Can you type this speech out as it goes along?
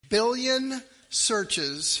billion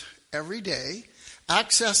searches every day,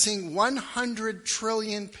 accessing 100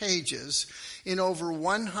 trillion pages in over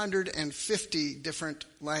 150 different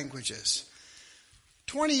languages.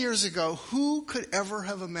 20 years ago, who could ever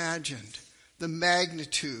have imagined the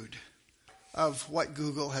magnitude of what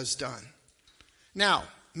Google has done? Now,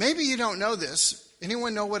 maybe you don't know this.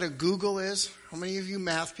 Anyone know what a Google is? How many of you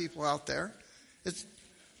math people out there?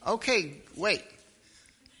 Okay, wait.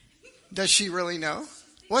 Does she really know?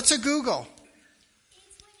 What's a Google?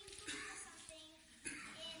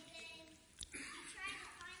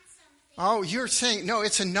 Oh, you're saying, no,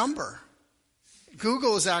 it's a number.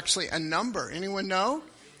 Google is actually a number. Anyone know?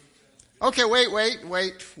 Okay, wait.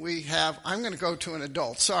 I'm going to go to an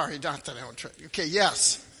adult. Sorry, not that I don't try. Okay,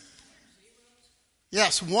 yes.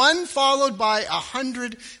 Yes, 1 followed by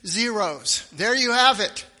 100 zeros. There you have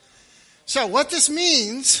it. So what this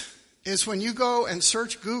means is when you go and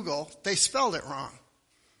search Google, they spelled it wrong.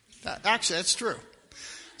 Actually, that's true.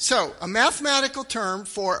 So, a mathematical term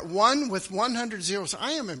for 1 with 100 zeros.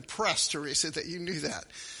 I am impressed, Teresa, that you knew that.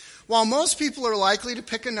 While most people are likely to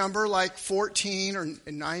pick a number like 14 or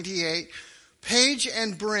 98, Page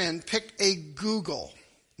and Brin picked a Google.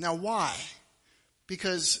 Now, why?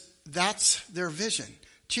 Because that's their vision.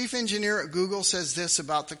 Chief engineer at Google says this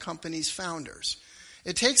about the company's founders.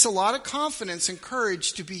 It takes a lot of confidence and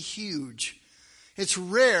courage to be huge. It's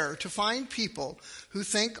rare to find people who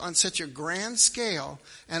think on such a grand scale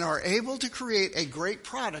and are able to create a great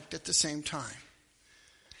product at the same time.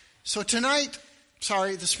 So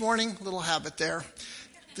this morning, little habit there.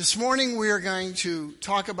 This morning we are going to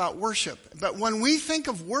talk about worship. But when we think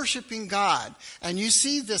of worshiping God, and you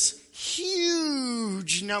see this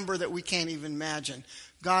huge number that we can't even imagine,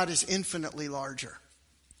 God is infinitely larger.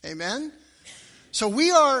 Amen? So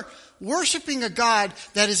we are worshiping a God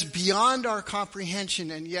that is beyond our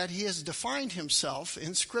comprehension, and yet he has defined himself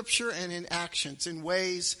in Scripture and in actions in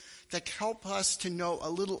ways that help us to know a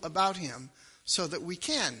little about him so that we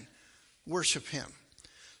can worship him.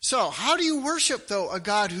 So how do you worship, though, a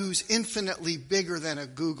God who's infinitely bigger than a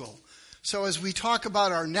Google? So as we talk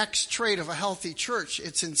about our next trait of a healthy church,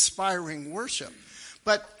 it's inspiring worship.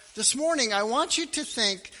 But this morning, I want you to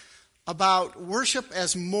think about worship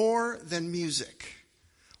as more than music.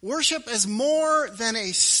 Worship is more than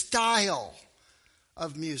a style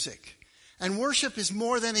of music. And worship is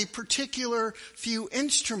more than a particular few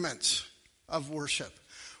instruments of worship.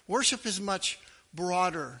 Worship is much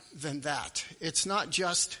broader than that. It's not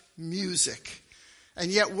just music. And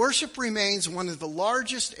yet worship remains one of the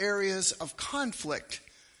largest areas of conflict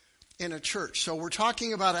in a church. So we're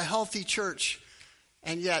talking about a healthy church,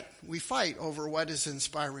 and yet we fight over what is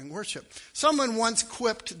inspiring worship. Someone once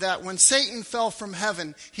quipped that when Satan fell from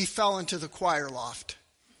heaven, he fell into the choir loft.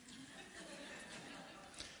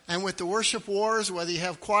 And with the worship wars, whether you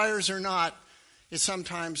have choirs or not, it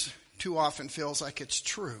sometimes too often feels like it's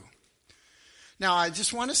true. Now, I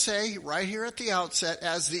just want to say right here at the outset,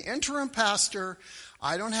 as the interim pastor,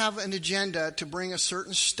 I don't have an agenda to bring a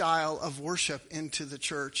certain style of worship into the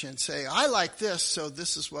church and say, I like this, so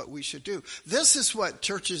this is what we should do. This is what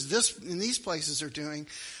churches in these places are doing.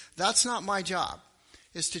 That's not my job,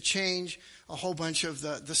 is to change a whole bunch of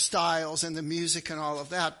the styles and the music and all of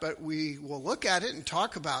that. But we will look at it and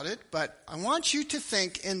talk about it. But I want you to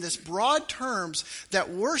think in this broad terms that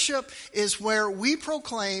worship is where we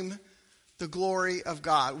proclaim the glory of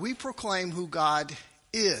God. We proclaim who God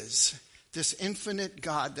is. This infinite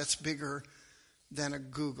God that's bigger than a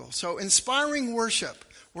Google. So inspiring worship,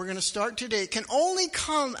 we're going to start today. It can only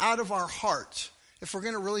come out of our hearts. If we're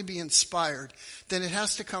going to really be inspired, then it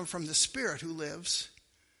has to come from the Spirit who lives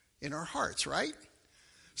in our hearts, right?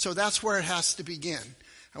 So that's where it has to begin.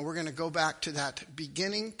 And we're going to go back to that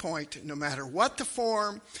beginning point. No matter what the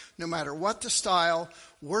form, no matter what the style,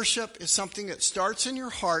 worship is something that starts in your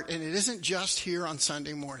heart, and it isn't just here on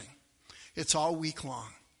Sunday morning. It's all week long.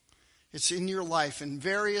 It's in your life in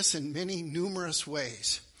various and many numerous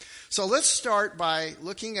ways. So let's start by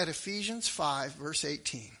looking at Ephesians 5, verse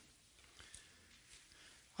 18.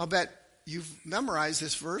 I'll bet you've memorized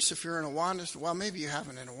this verse if you're in Awana. Well, maybe you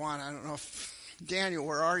haven't in Awana. I don't know if... Daniel,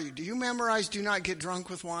 where are you? Do you memorize, do not get drunk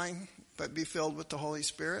with wine, but be filled with the Holy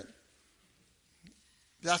Spirit?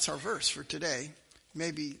 That's our verse for today.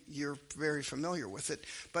 Maybe you're very familiar with it.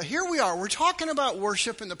 But here we are. We're talking about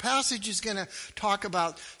worship, and the passage is going to talk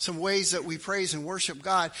about some ways that we praise and worship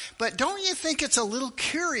God. But don't you think it's a little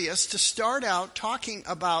curious to start out talking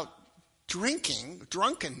about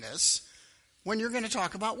drunkenness, when you're going to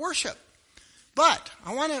talk about worship? But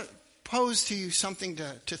I want to pose to you something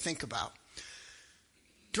to think about.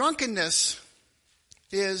 Drunkenness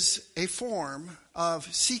is a form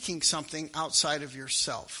of seeking something outside of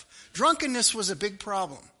yourself. Drunkenness was a big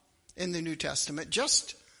problem in the New Testament,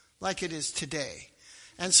 just like it is today.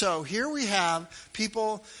 And so here we have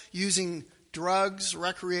people using drugs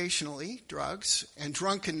recreationally, drugs and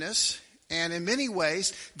drunkenness. And in many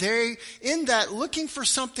ways, in that looking for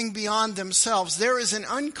something beyond themselves, there is an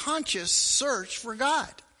unconscious search for God.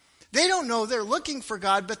 They don't know they're looking for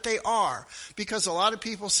God, but they are. Because a lot of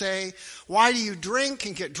people say, why do you drink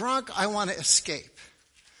and get drunk? I want to escape.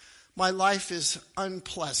 My life is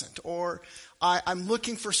unpleasant. Or I'm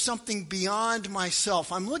looking for something beyond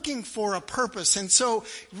myself. I'm looking for a purpose. And so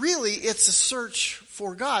really it's a search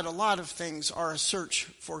for God. A lot of things are a search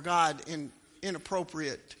for God in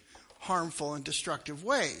inappropriate, harmful, and destructive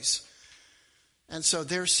ways. And so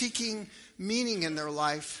they're seeking meaning in their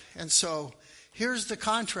life. And so here's the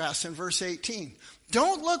contrast in verse 18.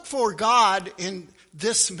 Don't look for God in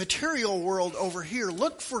this material world over here.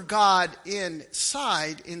 Look for God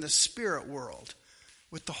inside in the spirit world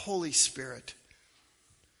with the Holy Spirit.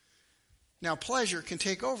 Now, pleasure can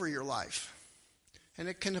take over your life, and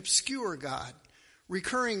it can obscure God.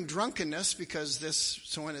 Recurring drunkenness,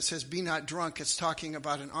 so when it says be not drunk, it's talking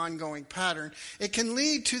about an ongoing pattern. It can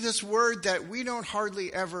lead to this word that we don't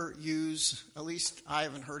hardly ever use, at least I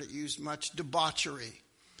haven't heard it used much, debauchery.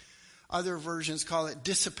 Other versions call it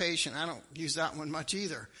dissipation. I don't use that one much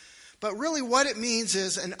either. But really what it means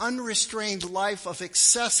is an unrestrained life of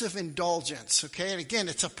excessive indulgence, okay? And again,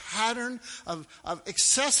 it's a pattern of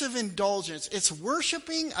excessive indulgence. It's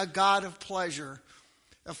worshiping a God of pleasure,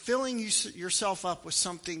 of filling yourself up with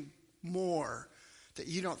something more that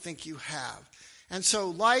you don't think you have. And so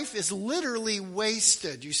life is literally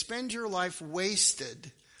wasted. You spend your life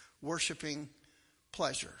wasted worshiping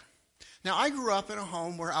pleasure. Now, I grew up in a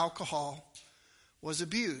home where alcohol was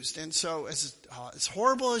abused. And so as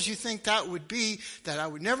horrible as you think that would be, that I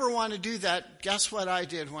would never want to do that, guess what I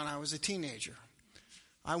did when I was a teenager?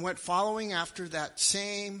 I went following after that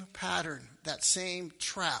same pattern, that same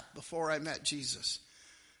trap before I met Jesus.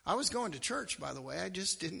 I was going to church, by the way. I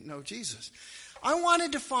just didn't know Jesus. I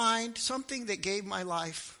wanted to find something that gave my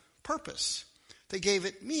life purpose, that gave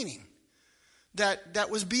it meaning, that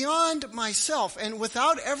was beyond myself. And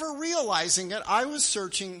without ever realizing it, I was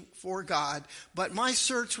searching for God, but my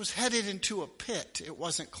search was headed into a pit. It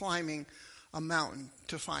wasn't climbing a mountain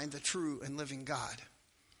to find the true and living God.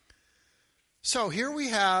 So here we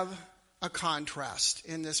have a contrast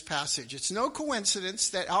in this passage. It's no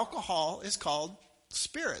coincidence that alcohol is called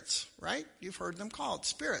spirits, right? You've heard them called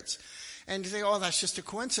spirits. And you think, oh, that's just a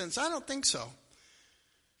coincidence. I don't think so.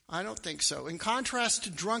 I don't think so. In contrast to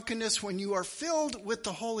drunkenness, when you are filled with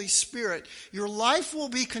the Holy Spirit, your life will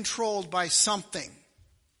be controlled by something,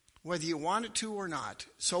 whether you want it to or not.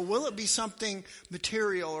 So will it be something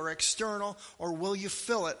material or external, or will you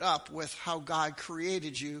fill it up with how God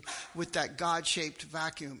created you, with that God-shaped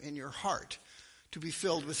vacuum in your heart to be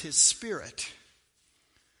filled with His Spirit?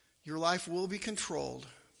 Your life will be controlled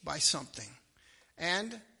by something.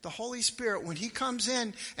 And the Holy Spirit, when He comes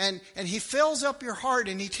in and He fills up your heart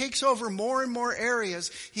and He takes over more and more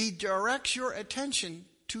areas, He directs your attention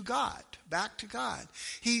to God, back to God.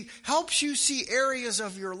 He helps you see areas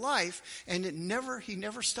of your life, and He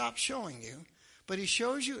never stops showing you, but He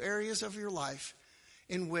shows you areas of your life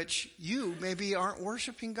in which you maybe aren't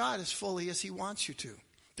worshiping God as fully as He wants you to.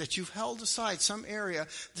 That you've held aside some area.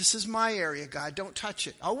 This is my area, God. Don't touch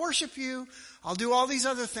it. I'll worship you. I'll do all these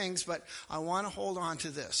other things, but I want to hold on to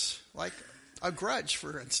this. Like a grudge,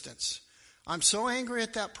 for instance. I'm so angry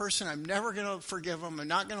at that person, I'm never going to forgive them. I'm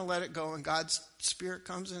not going to let it go. And God's Spirit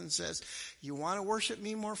comes in and says, you want to worship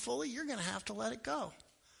me more fully? You're going to have to let it go.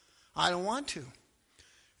 I don't want to.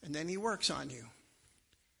 And then He works on you.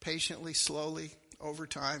 Patiently, slowly, over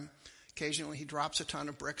time. Occasionally He drops a ton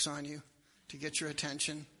of bricks on you to get your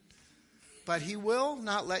attention. But He will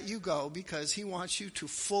not let you go because He wants you to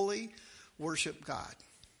fully worship God.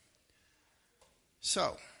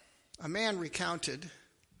 So, a man recounted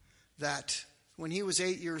that when he was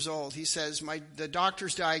 8 years old, he says, the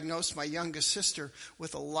doctors diagnosed my youngest sister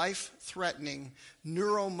with a life-threatening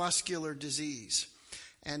neuromuscular disease.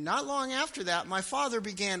 And not long after that, my father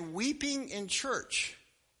began weeping in church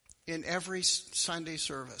in every Sunday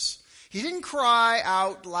service. He didn't cry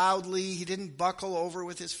out loudly. He didn't buckle over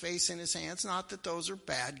with his face in his hands. Not that those are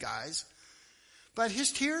bad guys. But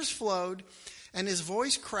his tears flowed and his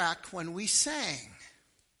voice cracked when we sang.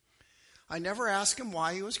 I never asked him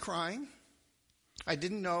why he was crying. I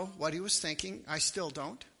didn't know what he was thinking. I still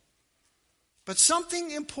don't. But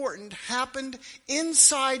something important happened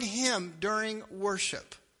inside him during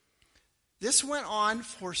worship. This went on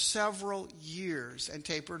for several years and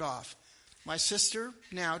tapered off. My sister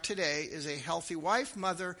now today is a healthy wife,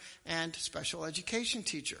 mother, and special education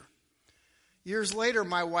teacher. Years later,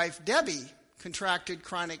 my wife Debbie contracted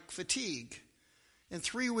chronic fatigue. In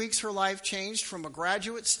 3 weeks, her life changed from a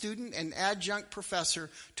graduate student and adjunct professor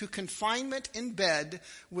to confinement in bed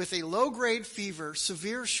with a low-grade fever,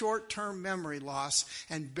 severe short-term memory loss,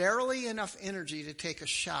 and barely enough energy to take a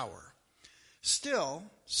shower. Still,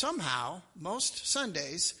 somehow, most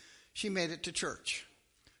Sundays, she made it to church.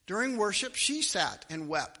 During worship, she sat and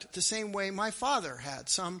wept the same way my father had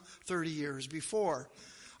some 30 years before.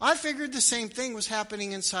 I figured the same thing was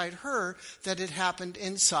happening inside her that had happened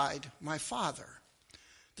inside my father.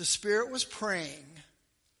 The Spirit was praying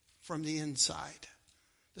from the inside.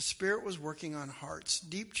 The Spirit was working on hearts.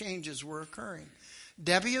 Deep changes were occurring.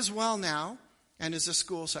 Debbie is well now and is a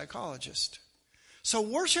school psychologist. So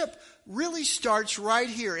worship really starts right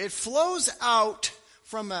here. It flows out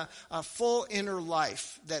from a full inner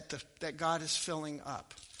life that God is filling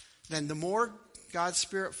up. Then the more God's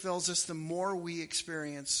Spirit fills us, the more we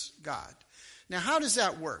experience God. Now, how does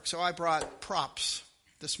that work? So I brought props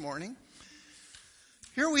this morning.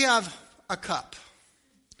 Here we have a cup.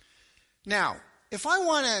 Now, if I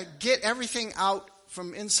want to get everything out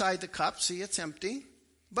from inside the cup, see, it's empty,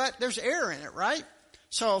 but there's air in it, right?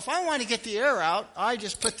 So if I want to get the air out, I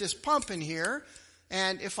just put this pump in here,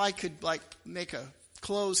 and if I could make a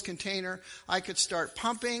closed container, I could start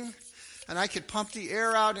pumping, and I could pump the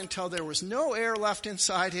air out until there was no air left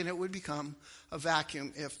inside, and it would become a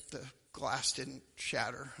vacuum if the glass didn't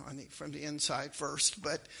shatter from the inside first.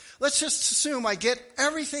 But let's just assume I get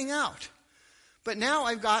everything out. But now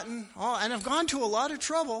I've gone to a lot of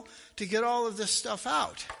trouble to get all of this stuff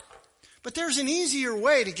out. But there's an easier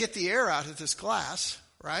way to get the air out of this glass,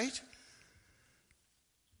 right?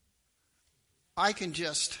 I can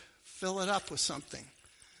just fill it up with something.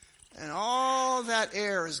 And all that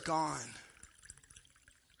air is gone.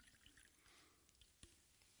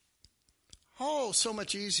 Oh, so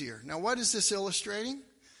much easier. Now, what is this illustrating?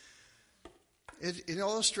 It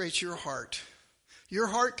illustrates your heart. Your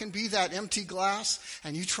heart can be that empty glass,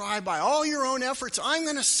 and you try by all your own efforts, I'm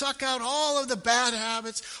going to suck out all of the bad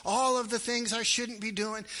habits, all of the things I shouldn't be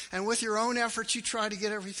doing, and with your own efforts, you try to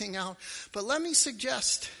get everything out. But let me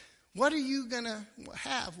suggest, what are you going to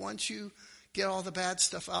have once you get all the bad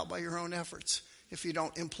stuff out by your own efforts, if you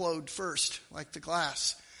don't implode first, like the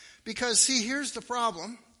glass? Because, see, here's the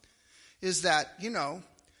problem. Is that,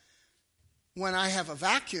 when I have a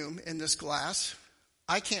vacuum in this glass,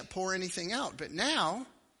 I can't pour anything out. But now,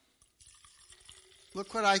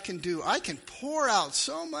 look what I can do. I can pour out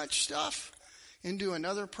so much stuff into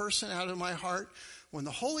another person out of my heart when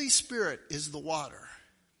the Holy Spirit is the water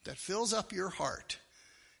that fills up your heart.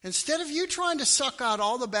 Instead of you trying to suck out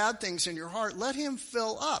all the bad things in your heart, let Him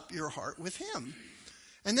fill up your heart with Him.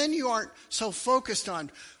 And then you aren't so focused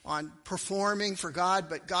on performing for God,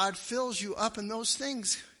 but God fills you up and those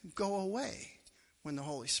things go away when the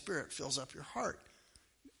Holy Spirit fills up your heart.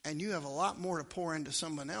 And you have a lot more to pour into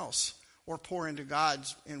someone else or pour into God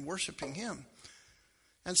in worshiping Him.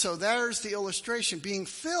 And so there's the illustration. Being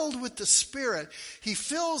filled with the Spirit, He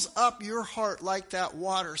fills up your heart like that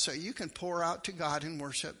water so you can pour out to God in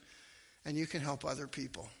worship and you can help other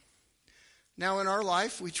people. Now, in our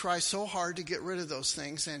life, we try so hard to get rid of those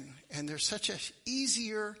things, and there's such an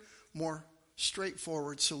easier, more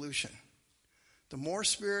straightforward solution. The more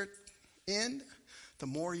Spirit in, the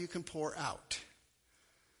more you can pour out.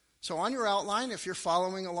 So on your outline, if you're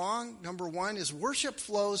following along, number 1 is worship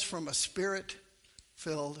flows from a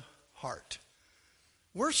Spirit-filled heart.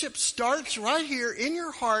 Worship starts right here in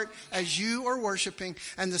your heart as you are worshiping,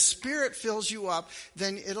 and the Spirit fills you up,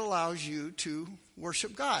 then it allows you to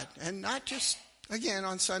worship God. And not just, again,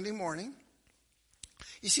 on Sunday morning.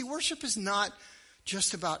 You see, worship is not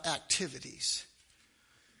just about activities.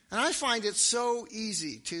 And I find it so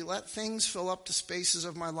easy to let things fill up the spaces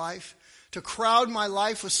of my life, to crowd my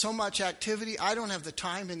life with so much activity. I don't have the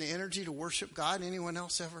time and the energy to worship God. Anyone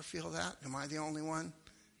else ever feel that? Am I the only one?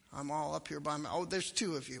 I'm all up here by my... Oh, there's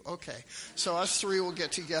 2 of you. Okay. So us 3 will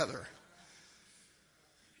get together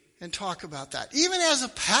and talk about that. Even as a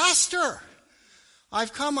pastor,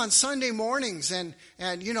 I've come on Sunday mornings and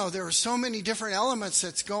there are so many different elements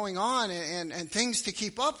that's going on and things to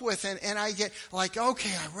keep up with. And I get like, okay,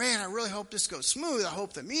 I really hope this goes smooth. I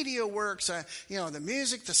hope the media works. The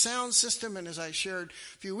music, the sound system. And as I shared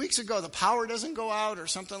a few weeks ago, the power doesn't go out or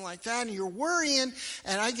something like that. And you're worrying.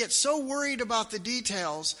 And I get so worried about the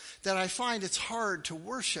details that I find it's hard to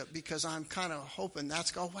worship because I'm kind of hoping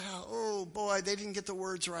wow, oh boy, they didn't get the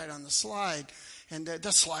words right on the slide. And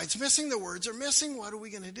the slide's missing, the words are missing, what are we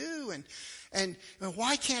going to do? And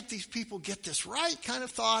why can't these people get this right kind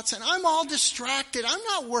of thoughts? And I'm all distracted. I'm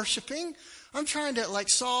not worshiping. I'm trying to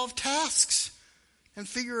solve tasks and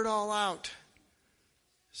figure it all out.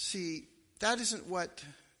 See, that isn't what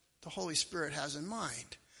the Holy Spirit has in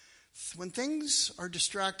mind. When things are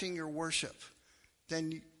distracting your worship,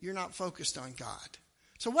 then you're not focused on God.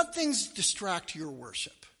 So what things distract your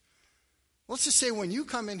worship? Let's just say when you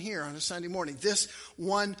come in here on a Sunday morning, this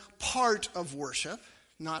one part of worship,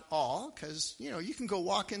 not all, because, you can go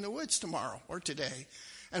walk in the woods tomorrow or today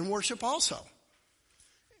and worship also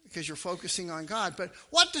because you're focusing on God. But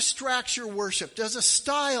what distracts your worship? Does a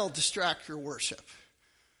style distract your worship?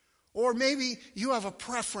 Or maybe you have a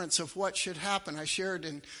preference of what should happen. I shared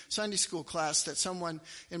in Sunday school class that someone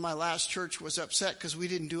in my last church was upset because we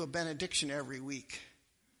didn't do a benediction every week.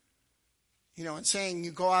 And saying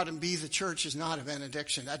you go out and be the church is not a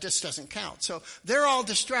benediction. That just doesn't count. So they're all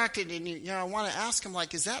distracted, and I want to ask them,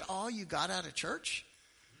 is that all you got out of church?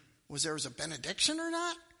 Was a benediction or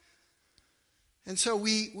not? And so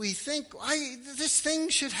we think, this thing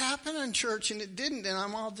should happen in church, and it didn't, and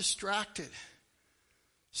I'm all distracted.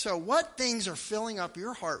 So what things are filling up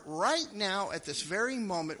your heart right now at this very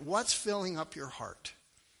moment? What's filling up your heart?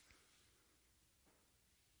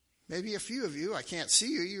 Maybe a few of you, I can't see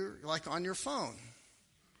you, you're on your phone.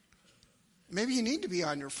 Maybe you need to be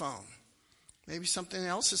on your phone. Maybe something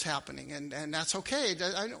else is happening, and that's okay.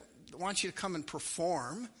 I don't want you to come and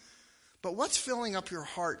perform. But what's filling up your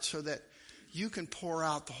heart so that you can pour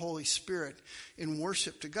out the Holy Spirit in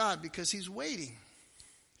worship to God? Because He's waiting.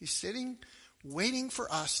 He's sitting, waiting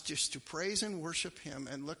for us just to praise and worship Him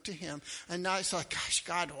and look to Him. And now it's gosh,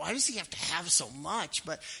 God, why does He have to have so much?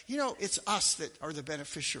 But, it's us that are the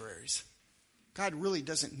beneficiaries. God really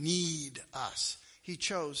doesn't need us. He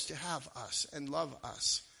chose to have us and love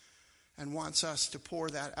us and wants us to pour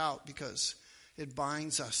that out because it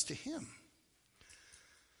binds us to Him.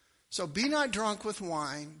 So be not drunk with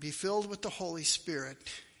wine, be filled with the Holy Spirit.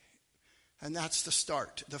 And that's the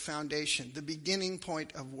start, the foundation, the beginning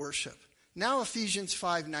point of worship. Now Ephesians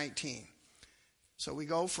 5:19. So we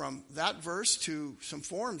go from that verse to some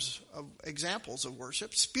forms of examples of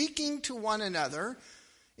worship. Speaking to one another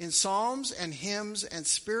in psalms and hymns and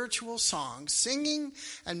spiritual songs, singing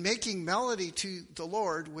and making melody to the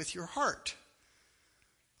Lord with your heart.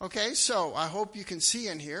 Okay, so I hope you can see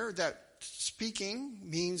in here that speaking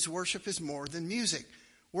means worship is more than music.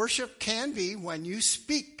 Worship can be when you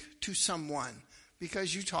speak to someone,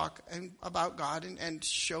 because you talk about God and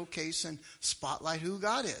showcase and spotlight who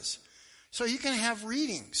God is. So you can have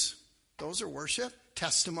readings. Those are worship.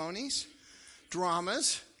 Testimonies,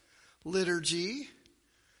 dramas, liturgy,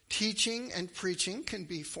 teaching and preaching can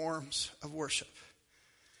be forms of worship.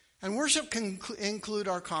 And worship can include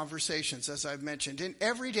our conversations, as I've mentioned, in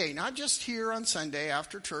every day, not just here on Sunday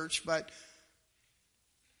after church, but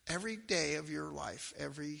every day of your life,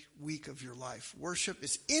 every week of your life. Worship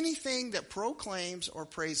is anything that proclaims or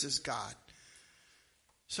praises God.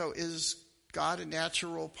 So is God a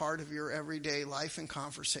natural part of your everyday life and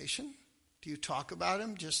conversation? Do you talk about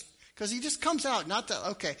Him? Just because He just comes out, not that,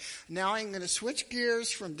 okay, now I'm going to switch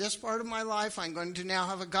gears from this part of my life. I'm going to now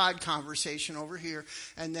have a God conversation over here.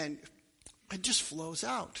 And then it just flows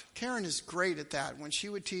out. Karen is great at that. When she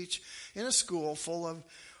would teach in a school full of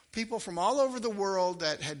people from all over the world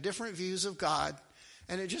that had different views of God,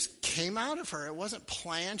 and it just came out of her. It wasn't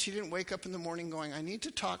planned. She didn't wake up in the morning going, I need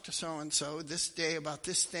to talk to so-and-so this day about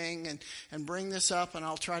this thing and bring this up, and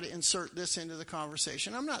I'll try to insert this into the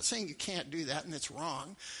conversation. I'm not saying you can't do that and it's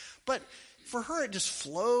wrong, but for her it just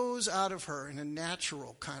flows out of her in a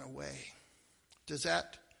natural kind of way. Does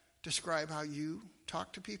that describe how you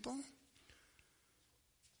talk to people?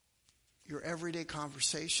 Your everyday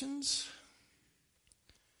conversations?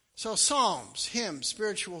 So psalms, hymns,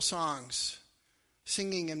 spiritual songs,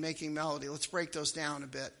 singing and making melody. Let's break those down a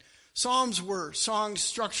bit. Psalms were songs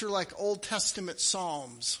structured like Old Testament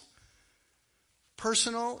psalms.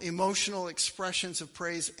 Personal, emotional expressions of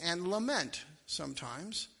praise and lament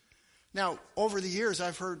sometimes. Now, over the years,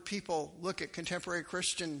 I've heard people look at contemporary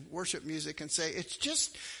Christian worship music and say, it's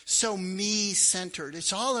just so me-centered.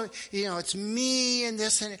 It's all, it's me and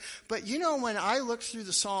this and it. But when I looked through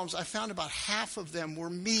the Psalms, I found about half of them were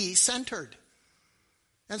me-centered.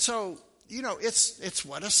 And so, it's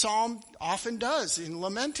what a psalm often does in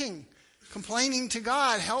lamenting, complaining to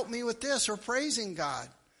God, help me with this, or praising God.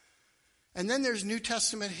 And then there's New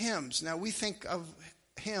Testament hymns. Now, we think of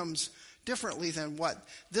hymns differently than what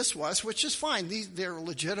this was, which is fine. They're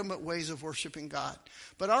legitimate ways of worshiping God.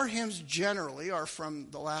 But our hymns generally are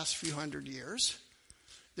from the last few hundred years.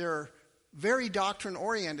 They're very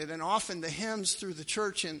doctrine-oriented, and often the hymns through the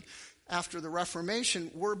church and after the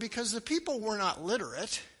Reformation were because the people were not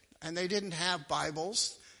literate, and they didn't have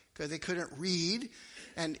Bibles, because they couldn't read,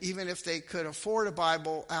 and even if they could afford a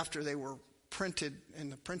Bible after they were printed in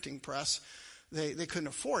the printing press, they couldn't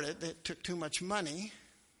afford it. It took too much money,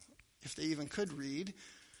 if they even could read.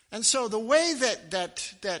 And so the way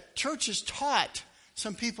that churches taught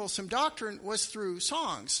some people some doctrine was through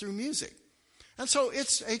songs, through music. And so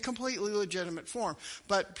it's a completely legitimate form.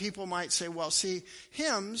 But people might say, well, see,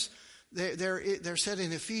 hymns, they're said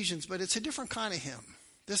in Ephesians, but it's a different kind of hymn.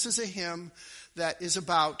 This is a hymn that is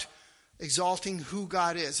about exalting who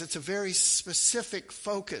God is. It's a very specific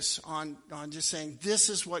focus on just saying, this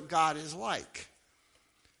is what God is like.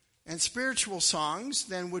 And spiritual songs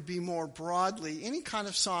then would be more broadly any kind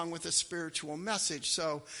of song with a spiritual message.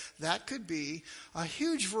 So that could be a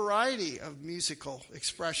huge variety of musical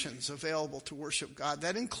expressions available to worship God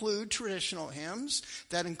that include traditional hymns,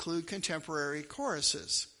 that include contemporary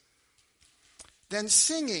choruses. Then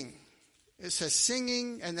singing. It says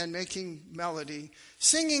singing and then making melody.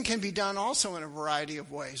 Singing can be done also in a variety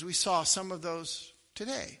of ways. We saw some of those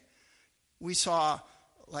today. We saw,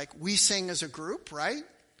 like, we sing as a group, right?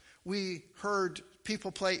 We heard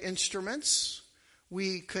people play instruments.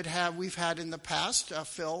 We've had in the past,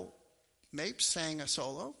 Phil Mapes sang a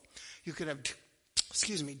solo. You could have,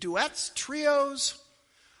 duets, trios,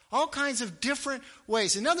 all kinds of different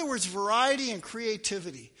ways. In other words, variety and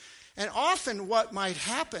creativity. And often what might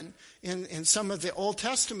happen in some of the Old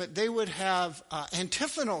Testament, they would have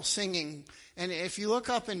antiphonal singing. And if you look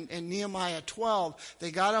up in Nehemiah 12,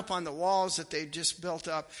 they got up on the walls that they just built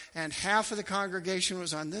up, and half of the congregation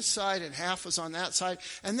was on this side and half was on that side.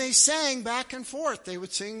 And they sang back and forth. They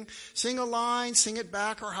would sing a line, sing it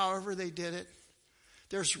back, or however they did it.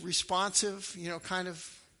 There's responsive, kind of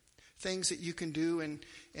things that you can do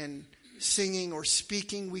in singing or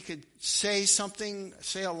speaking. We could say something,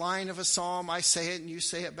 say a line of a psalm, I say it and you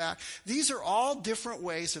say it back. These are all different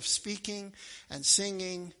ways of speaking and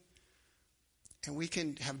singing. And we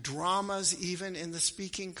can have dramas even in the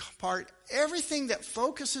speaking part. Everything that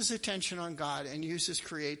focuses attention on God and uses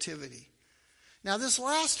creativity. Now this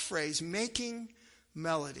last phrase, making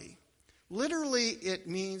melody. Literally it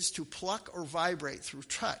means to pluck or vibrate through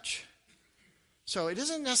touch. So it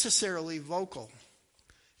isn't necessarily vocal.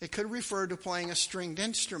 It could refer to playing a stringed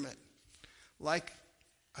instrument, like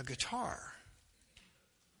a guitar.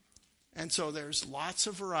 And so there's lots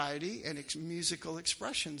of variety and musical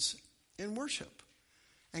expressions in worship.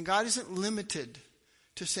 And God isn't limited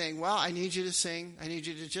to saying, well, I need you to sing. I need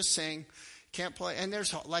you to just sing. Can't play. And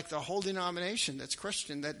there's like the whole denomination that's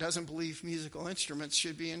Christian that doesn't believe musical instruments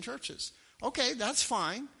should be in churches. Okay, that's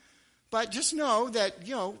fine. But just know that,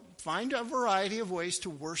 find a variety of ways to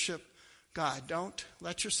worship God. Don't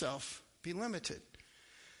let yourself be limited.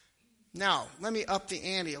 Now, let me up the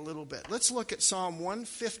ante a little bit. Let's look at Psalm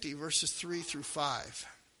 150, verses 3 through 5.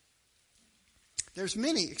 There's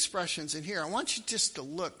many expressions in here. I want you just to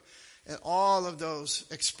look at all of those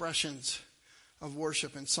expressions of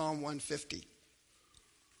worship in Psalm 150.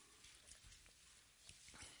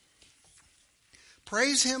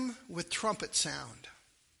 Praise him with trumpet sound.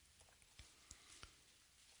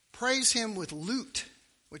 Praise him with lute,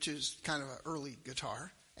 which is kind of an early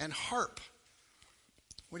guitar, and harp.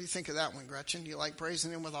 What do you think of that one, Gretchen? Do you like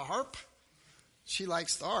praising him with a harp? She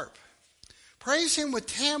likes the harp. Praise him with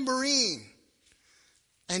tambourine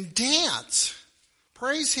and dance.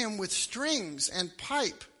 Praise him with strings and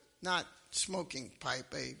pipe, not smoking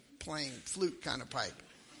pipe, a plain flute kind of pipe.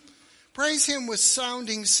 Praise him with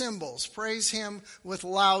sounding cymbals. Praise him with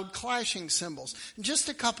loud clashing cymbals. And just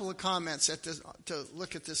a couple of comments to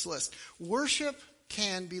look at this list. Worship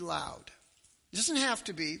can be loud. It doesn't have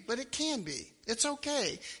to be, but it can be. It's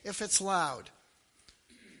okay if it's loud.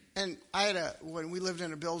 And when we lived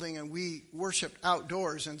in a building and we worshiped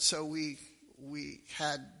outdoors, and so we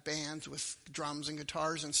had bands with drums and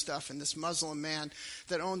guitars and stuff, and this Muslim man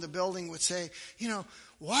that owned the building would say,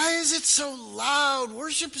 why is it so loud?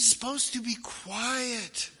 Worship is supposed to be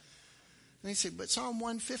quiet. And he'd say, but Psalm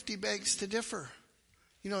 150 begs to differ.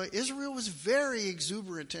 Israel was very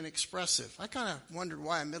exuberant and expressive. I kind of wondered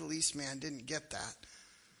why a Middle East man didn't get that.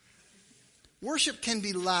 Worship can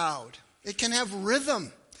be loud. It can have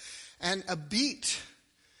rhythm and a beat.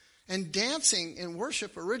 And dancing in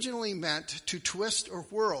worship originally meant to twist or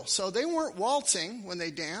whirl. So they weren't waltzing when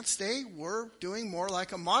they danced. They were doing more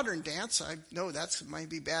like a modern dance. I know that might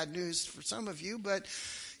be bad news for some of you, but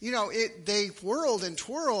they whirled and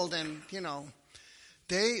twirled, and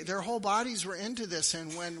their whole bodies were into this.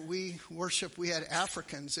 And when we worship, we had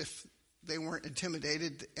Africans, if they weren't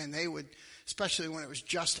intimidated, and they would especially when it was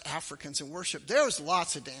just Africans in worship, there was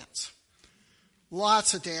lots of dance.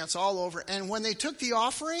 Lots of dance all over. And when they took the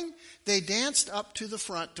offering, they danced up to the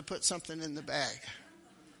front to put something in the bag.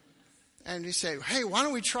 And you say, hey, why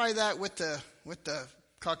don't we try that with the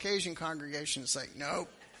Caucasian congregation? It's like, nope.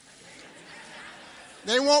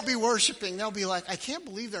 They won't be worshiping. They'll be like, I can't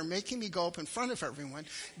believe they're making me go up in front of everyone,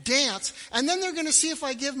 dance, and then they're going to see if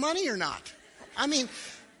I give money or not. I mean,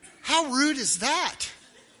 how rude is that?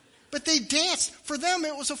 But they danced. For them,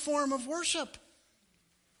 it was a form of worship.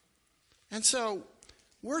 And so,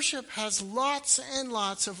 worship has lots and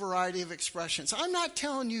lots of variety of expressions. I'm not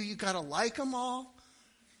telling you got to like them all.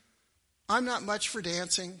 I'm not much for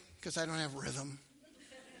dancing because I don't have rhythm.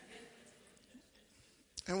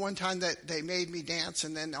 And one time that they made me dance,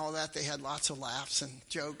 and then all that, they had lots of laughs and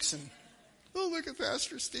jokes. And, oh, look at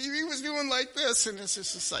Pastor Steve. He was doing like this. And it's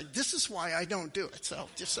just like, this is why I don't do it. So,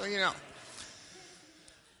 just so you know.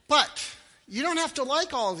 But you don't have to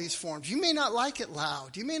like all these forms. You may not like it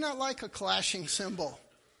loud. You may not like a clashing cymbal.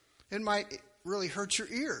 It might really hurt your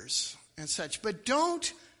ears and such. But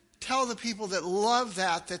don't tell the people that love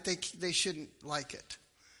that they shouldn't like it.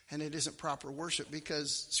 And it isn't proper worship,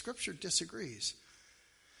 because Scripture disagrees.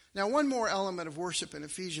 Now, one more element of worship in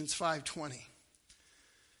Ephesians 5:20.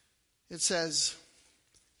 It says,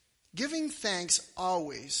 giving thanks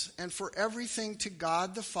always and for everything to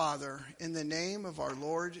God the Father in the name of our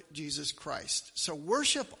Lord Jesus Christ. So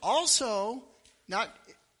worship also, not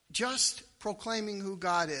just proclaiming who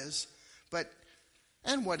God is,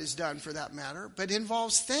 and what is done for that matter, but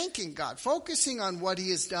involves thanking God, focusing on what he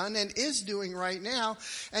has done and is doing right now,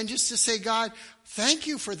 and just to say, God, thank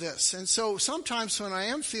you for this. And so sometimes when I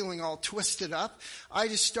am feeling all twisted up, I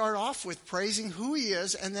just start off with praising who he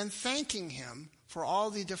is and then thanking him for all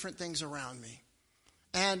the different things around me.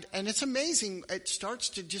 And it's amazing. It starts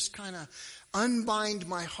to just kind of unbind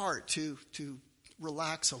my heart to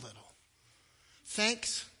relax a little.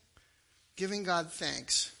 Thanks. Giving God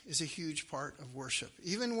thanks is a huge part of worship.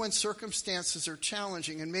 Even when circumstances are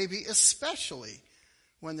challenging, and maybe especially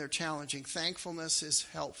when they're challenging, thankfulness is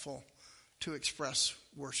helpful to express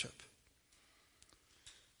worship.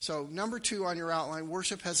 So, number 2 on your outline,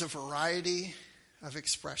 worship has a variety of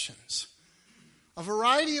expressions. A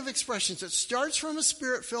variety of expressions. It starts from a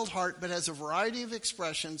spirit-filled heart, but has a variety of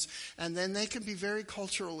expressions, and then they can be very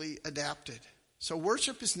culturally adapted. So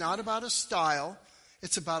worship is not about a style.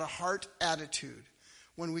 It's about a heart attitude.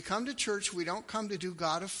 When we come to church, we don't come to do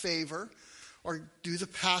God a favor or do the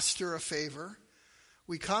pastor a favor.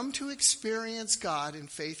 We come to experience God in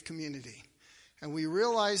faith community. And we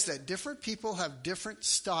realize that different people have different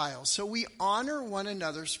styles. So we honor one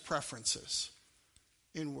another's preferences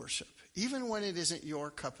in worship, even when it isn't your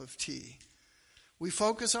cup of tea. We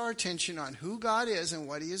focus our attention on who God is and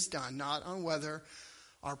what he has done, not on whether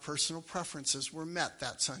our personal preferences were met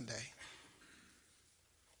that Sunday.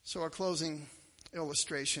 So a closing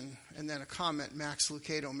illustration and then a comment Max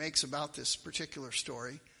Lucado makes about this particular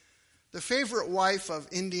story. The favorite wife of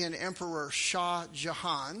Indian Emperor Shah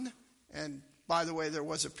Jahan, and by the way, there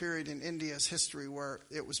was a period in India's history where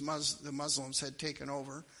it was the Muslims had taken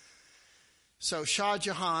over. So Shah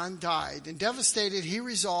Jahan died, and devastated, he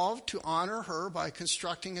resolved to honor her by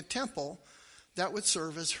constructing a temple that would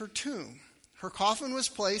serve as her tomb. Her coffin was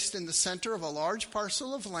placed in the center of a large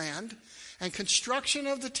parcel of land, and construction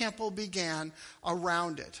of the temple began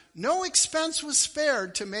around it. No expense was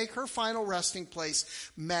spared to make her final resting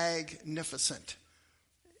place magnificent.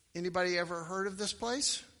 Anybody ever heard of this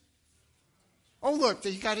place? Oh, look,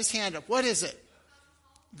 he got his hand up. What is it?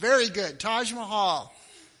 Very good, Taj Mahal.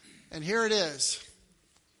 And here it is.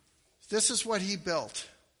 This is what he built.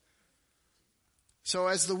 So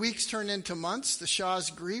as the weeks turned into months, the Shah's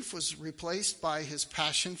grief was replaced by his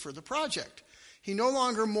passion for the project. He no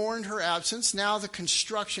longer mourned her absence. Now the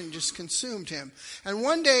construction just consumed him. And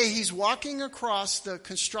one day he's walking across the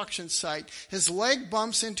construction site. His leg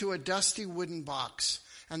bumps into a dusty wooden box.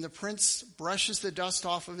 And the prince brushes the dust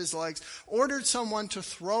off of his legs, ordered someone to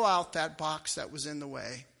throw out that box that was in the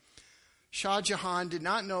way. Shah Jahan did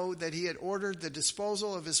not know that he had ordered the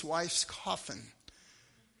disposal of his wife's coffin,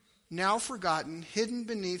 now forgotten, hidden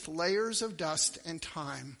beneath layers of dust and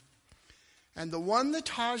time. And the one the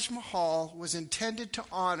Taj Mahal was intended to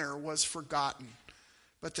honor was forgotten,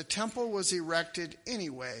 but the temple was erected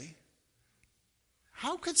anyway.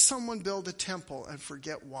 How could someone build a temple and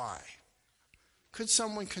forget why? Could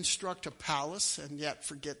someone construct a palace and yet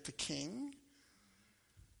forget the king?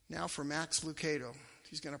 Now for Max Lucado.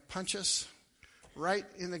 He's going to punch us right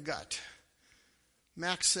in the gut.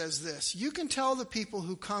 Max says this: you can tell the people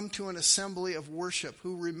who come to an assembly of worship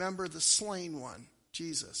who remember the slain one,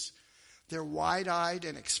 Jesus. They're wide-eyed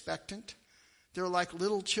and expectant. They're like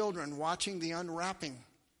little children watching the unwrapping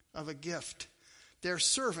of a gift. They're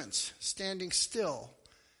servants standing still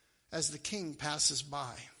as the king passes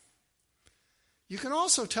by. You can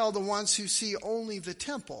also tell the ones who see only the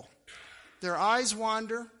temple. Their eyes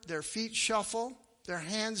wander, their feet shuffle, their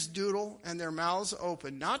hands doodle, and their mouths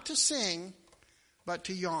open, not to sing, but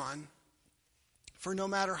to yawn. For no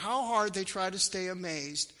matter how hard they try to stay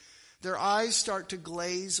amazed, their eyes start to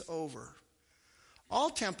glaze over. All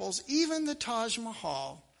temples, even the Taj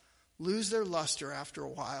Mahal, lose their luster after a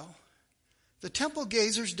while. The temple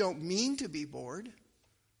gazers don't mean to be bored.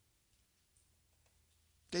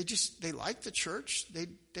 They like the church.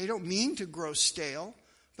 They don't mean to grow stale,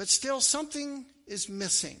 but still something is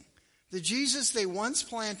missing. The Jesus they once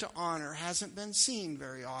planned to honor hasn't been seen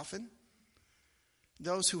very often.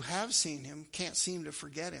 Those who have seen him can't seem to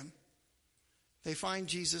forget him. They find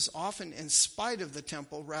Jesus often in spite of the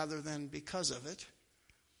temple rather than because of it.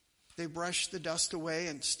 They brush the dust away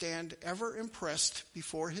and stand ever impressed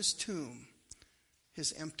before his tomb,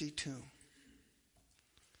 his empty tomb.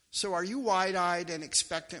 So are you wide-eyed and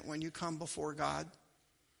expectant when you come before God?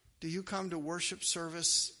 Do you come to worship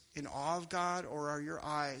service in awe of God, or are your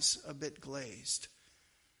eyes a bit glazed?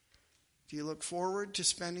 Do you look forward to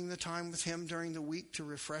spending the time with him during the week to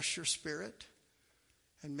refresh your spirit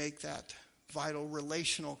and make that vital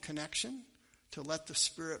relational connection, to let the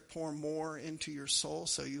Spirit pour more into your soul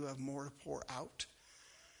so you have more to pour out?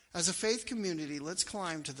 As a faith community, let's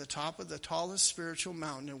climb to the top of the tallest spiritual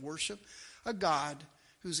mountain and worship a God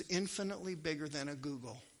who's infinitely bigger than a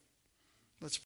Google.